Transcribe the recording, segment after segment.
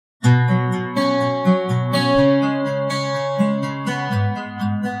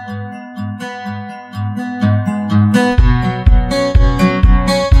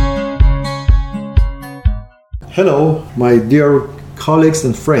Hello, my dear colleagues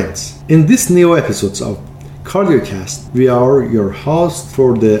and friends. In this new episodes of CardioCast, we are your host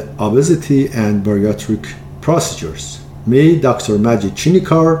for the obesity and bariatric procedures. Me, Dr. Majid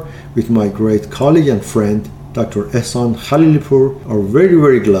Chinikar, with my great colleague and friend, Dr. Ehsan Khalilipur, are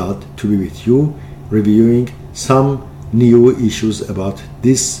very glad to be with you, reviewing some new issues about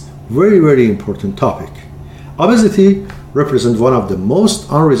this very important topic. Obesity represents one of the most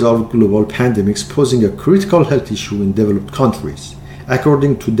unresolved global pandemics, posing a critical health issue in developed countries.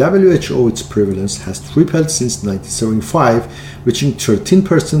 According to WHO, its prevalence has tripled since 1975, reaching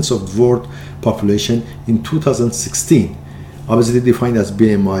 13% of the world population in 2016. Obesity defined as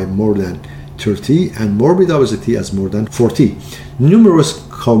BMI more than 30 and morbid obesity as more than 40. Numerous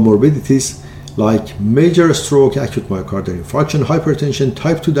comorbidities like major stroke, acute myocardial infarction, hypertension,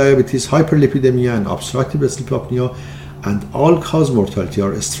 type 2 diabetes, hyperlipidemia, and obstructive sleep apnea, and all-cause mortality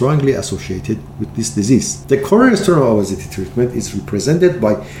are strongly associated with this disease. The cornerstone of obesity treatment is represented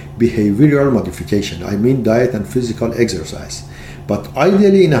by behavioral modification, diet and physical exercise, but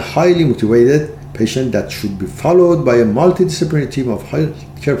ideally in a highly motivated patient that should be followed by a multidisciplinary team of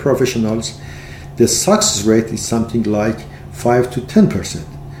healthcare professionals. The success rate is something like 5 to 10%,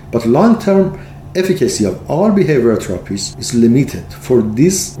 but long-term efficacy of all behavioral therapies is limited. For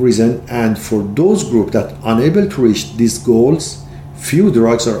this reason, and for those groups that are unable to reach these goals, few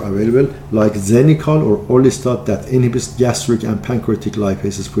drugs are available like Xenical or Orlistat that inhibits gastric and pancreatic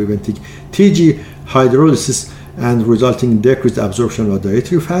lipases, preventing TG hydrolysis and resulting decreased absorption of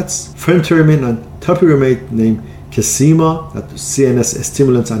dietary fats. Phentermine and topiramate named Kessima, that CNS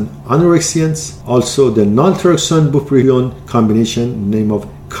stimulants and anorexiants. Also the naltrexone bupropion combination, name of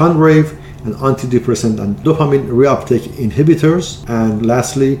Conrave, and antidepressant and dopamine reuptake inhibitors. And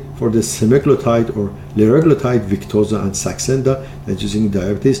lastly, for the semaglutide or liraglutide, Victoza and Saxenda, that using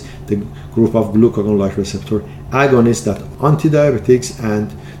diabetes, the group of glucagon-like receptor agonists that anti-diabetics,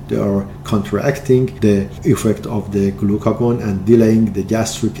 and they are counteracting the effect of the glucagon and delaying the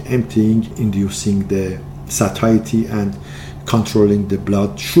gastric emptying, inducing the satiety and controlling the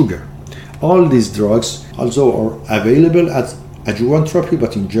blood sugar. All these drugs also are available as adjuvant therapy,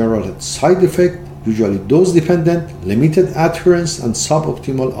 but in general had side effect, usually dose dependent, limited adherence, and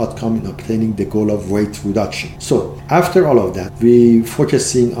suboptimal outcome in obtaining the goal of weight reduction. So after all of that, we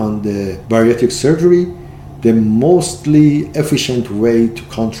focusing on the bariatric surgery, the mostly efficient way to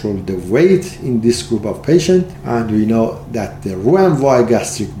control the weight in this group of patients, and we know that the Roux-en-Y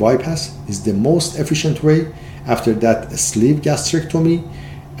gastric bypass is the most efficient way. After that, a sleeve gastrectomy,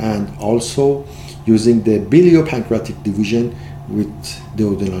 and also using the biliopancreatic division with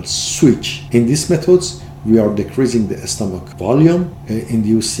duodenal switch. In these methods, we are decreasing the stomach volume,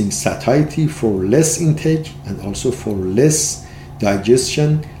 inducing satiety for less intake and also for less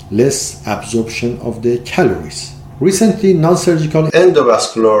digestion, less absorption of the calories. Recently, non-surgical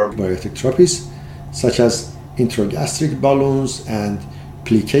endovascular bariatric therapies such as intragastric balloons and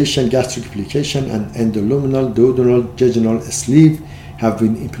gastric plication, and endoluminal duodenal jejunal sleeve have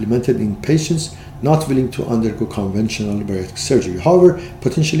been implemented in patients not willing to undergo conventional bariatric surgery. However,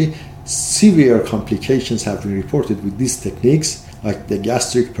 potentially severe complications have been reported with these techniques, like the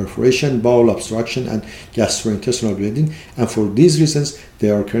gastric perforation, bowel obstruction, and gastrointestinal bleeding, and for these reasons, they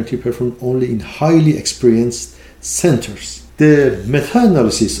are currently performed only in highly experienced centers. The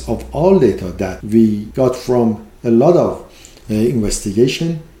meta-analysis of all data that we got from a lot of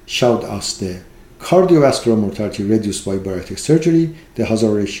investigation showed us the cardiovascular mortality reduced by bariatric surgery. The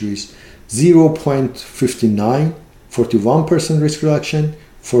hazard ratio is 0.59, 41% risk reduction.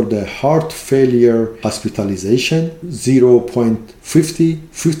 For the heart failure hospitalization, 0.50,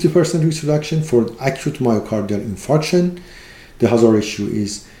 50% risk reduction. For acute myocardial infarction, the hazard ratio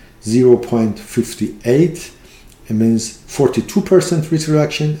is 0.58, it means 42% risk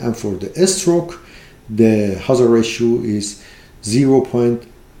reduction. And for the stroke, the hazard ratio is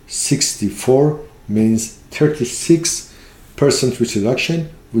 0.64, means 36% risk reduction,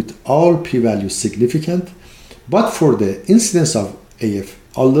 with all p-values significant. But for the incidence of AF,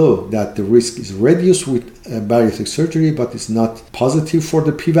 although that the risk is reduced with bariatric surgery, but it's not positive for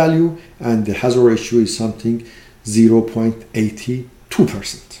the p-value, and the hazard ratio is something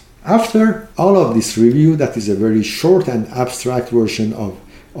 0.82%. After all of this review, that is a very short and abstract version of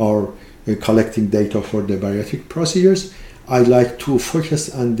our collecting data for the bariatric procedures, I'd like to focus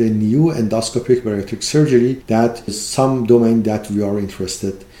on the new endoscopic bariatric surgery, that is some domain that we are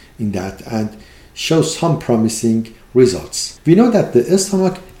interested in that, and show some promising results. We know that the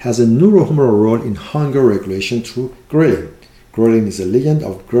stomach has a neurohumoral role in hunger regulation through ghrelin. Ghrelin is a ligand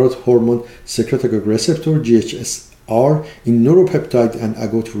of growth hormone secretagogue receptor, GHS are in neuropeptide and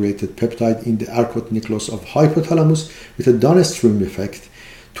agouti-related peptide in the Charcot nucleus of hypothalamus with a downstream effect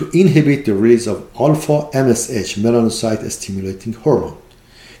to inhibit the release of alpha MSH, melanocyte stimulating hormone.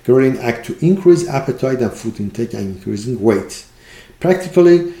 Ghrelin acts to increase appetite and food intake and increasing weight.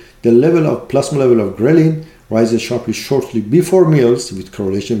 Practically, the plasma level of ghrelin rises sharply shortly before meals with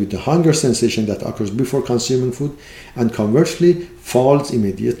correlation with the hunger sensation that occurs before consuming food, and conversely falls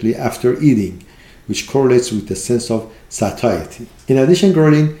immediately after eating, which correlates with the sense of satiety. In addition,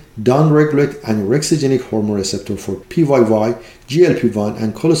 ghrelin downregulates anorexigenic hormone receptor for PYY, GLP-1,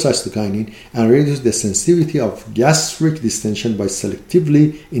 and cholecystokinin and reduces the sensitivity of gastric distension by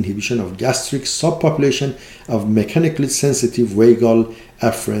selectively inhibition of gastric subpopulation of mechanically sensitive vagal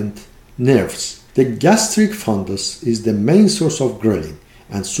afferent nerves. The gastric fundus is the main source of ghrelin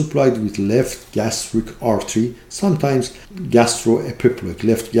and supplied with left gastric artery, sometimes left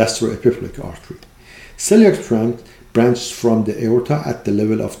gastroepiploic artery. Celiac trunk branches from the aorta at the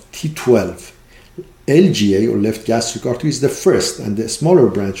level of T12. LGA, or left gastric artery, is the first and the smaller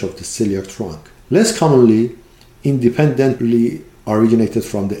branch of the celiac trunk. Less commonly, independently originated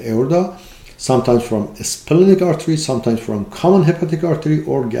from the aorta, sometimes from a splenic artery, sometimes from common hepatic artery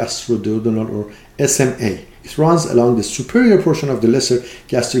or gastroduodenal or SMA. It runs along the superior portion of the lesser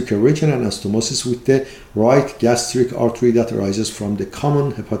gastric region and anastomosis with the right gastric artery that arises from the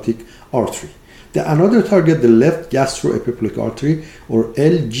common hepatic artery. Another target, the left gastroepiploic artery, or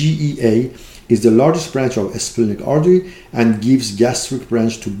LGEA, is the largest branch of a splenic artery and gives gastric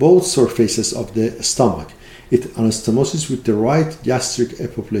branch to both surfaces of the stomach. It anastomosis with the right gastric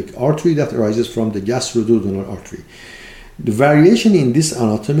epiploic artery that arises from the gastroduodenal artery. The variation in this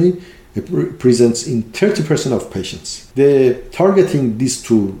anatomy presents in 30% of patients. Targeting these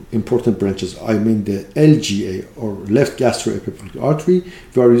two important branches, I mean the LGA, or left gastroepiploic artery,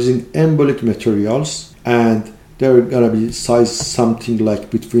 we are using embolic materials, and they're going to be size something like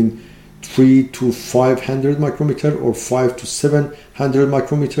between 3 to 500 micrometer or 5 to 700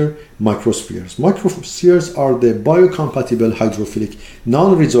 micrometer microspheres. Microspheres are the biocompatible hydrophilic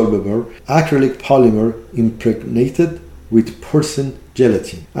non-resolvable acrylic polymer impregnated with porcine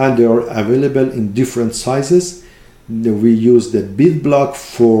gelatin, and they are available in different sizes. We use the bead block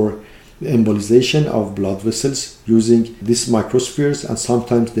for embolization of blood vessels using these microspheres, and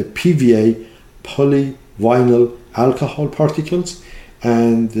sometimes the PVA, polyvinyl alcohol particles,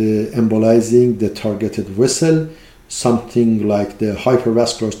 and embolizing the targeted vessel, something like the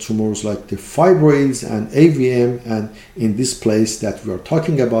hypervascular tumors like the fibroids and AVM, and in this place that we are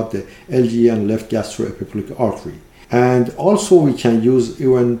talking about, the LGA and left gastroepiploic artery. And also we can use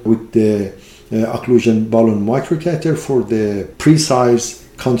even with the occlusion balloon microcatheter for the precise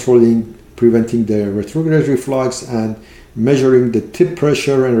controlling, preventing the retrograde reflux and measuring the tip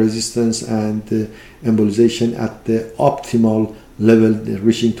pressure and resistance and the embolization at the optimal level,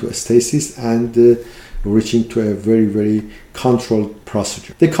 reaching to a stasis and reaching to a very, very controlled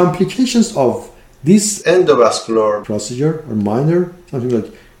procedure. The complications of this endovascular procedure are minor, something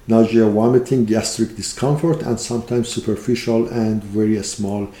like nausea, vomiting, gastric discomfort, and sometimes superficial and very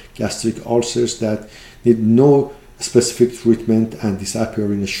small gastric ulcers that need no specific treatment and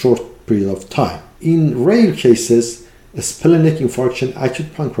disappear in a short period of time. In rare cases, a splenic infarction,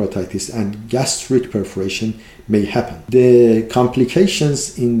 acute pancreatitis, and gastric perforation may happen. The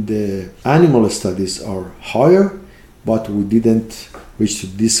complications in the animal studies are higher, but we didn't reach to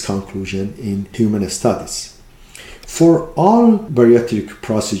this conclusion in human studies. For all bariatric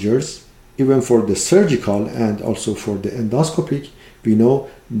procedures, even for the surgical and also for the endoscopic, we know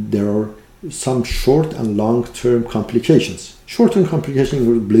there are some short and long-term complications. Short-term complications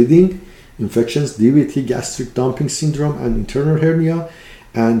include bleeding, infections, DVT, gastric dumping syndrome, and internal hernia.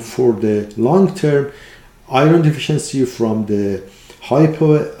 And for the long-term, iron deficiency from the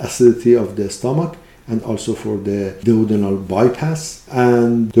hypoacidity of the stomach, and also for the duodenal bypass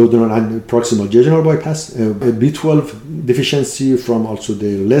and duodenal and proximal jejunal bypass, B12 deficiency from also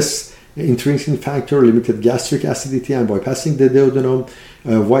the less intrinsic factor, limited gastric acidity and bypassing the duodenum,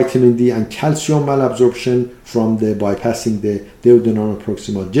 vitamin D and calcium malabsorption from the bypassing the duodenal and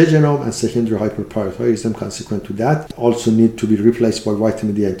proximal jejunum, and secondary hyperparathyroidism consequent to that also need to be replaced by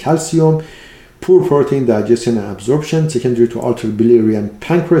vitamin D and calcium. Poor protein digestion and absorption secondary to altered biliary and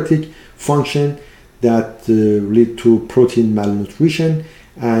pancreatic function that lead to protein malnutrition,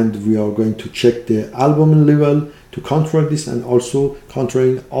 and we are going to check the albumin level to control this, and also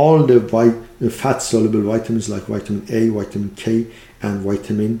controlling all the fat soluble vitamins like vitamin A, vitamin K, and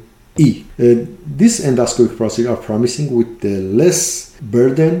vitamin E. This endoscopic procedure are promising with the less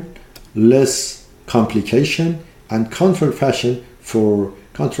burden, less complication, and controlled fashion for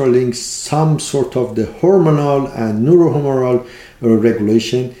controlling some sort of the hormonal and neurohormonal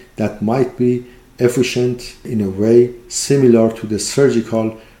regulation that might be efficient in a way similar to the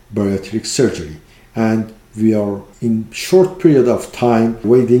surgical bariatric surgery. And we are in short period of time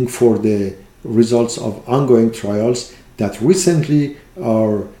waiting for the results of ongoing trials that recently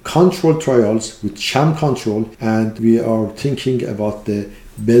are control trials with sham control, and we are thinking about the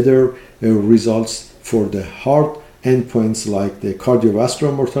better results for the hard endpoints like the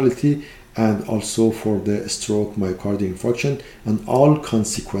cardiovascular mortality and also for the stroke, myocardial infarction, and all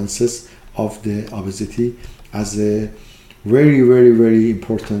consequences of the obesity as a very, very, very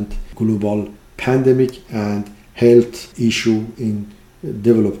important global pandemic and health issue in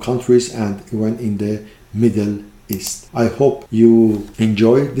developed countries and even in the Middle East. I hope you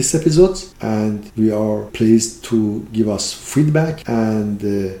enjoy this episode, and we are pleased to give us feedback, and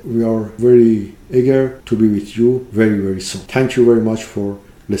we are very eager to be with you very, very soon. Thank you very much for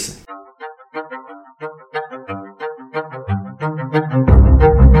listening.